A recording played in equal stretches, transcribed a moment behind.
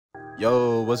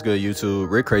Yo, what's good YouTube?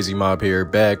 Rick Crazy Mob here,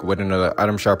 back with another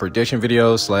item shop prediction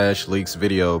video / leaks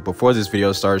video. Before this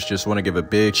video starts, just want to give a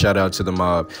big shout out to the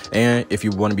mob. And if you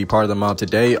want to be part of the mob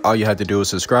today, all you have to do is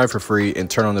subscribe for free and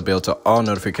turn on the bell to all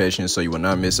notifications so you will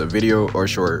not miss a video or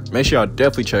short. Make sure y'all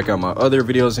definitely check out my other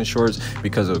videos and shorts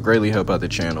because it will greatly help out the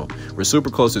channel. We're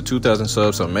super close to 2,000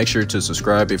 subs, so make sure to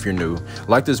subscribe if you're new.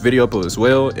 Like this video up as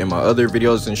well, and my other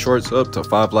videos and shorts up to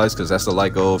 5 likes because that's the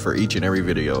like goal for each and every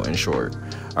video in short.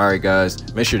 Alright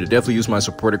guys, make sure to definitely use my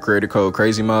supported creator code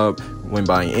CrazyMob when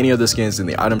buying any of the skins in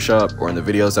the item shop or in the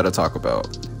videos that I talk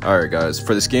about. Alright guys,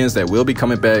 for the skins that will be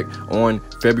coming back on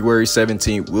February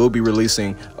 17th, we'll be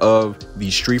releasing of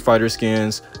the Street Fighter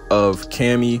skins of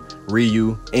Cammy,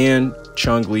 Ryu, and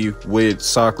Chun-li with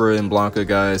Sakura and Blanca,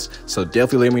 guys. So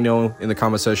definitely let me know in the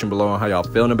comment section below on how y'all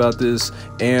feeling about this.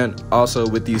 And also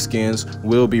with these skins,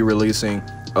 we'll be releasing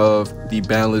of the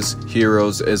Boundless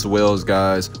Heroes as well, as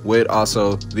guys, with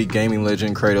also the Gaming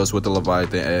Legend Kratos with the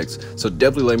Leviathan X. So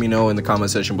definitely let me know in the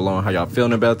comment section below on how y'all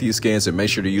feeling about these skins, and make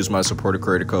sure to use my supported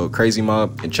creator code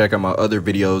CrazyMob and check out my other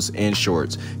videos and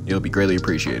shorts. It'll be greatly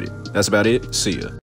appreciated. That's about it. See ya.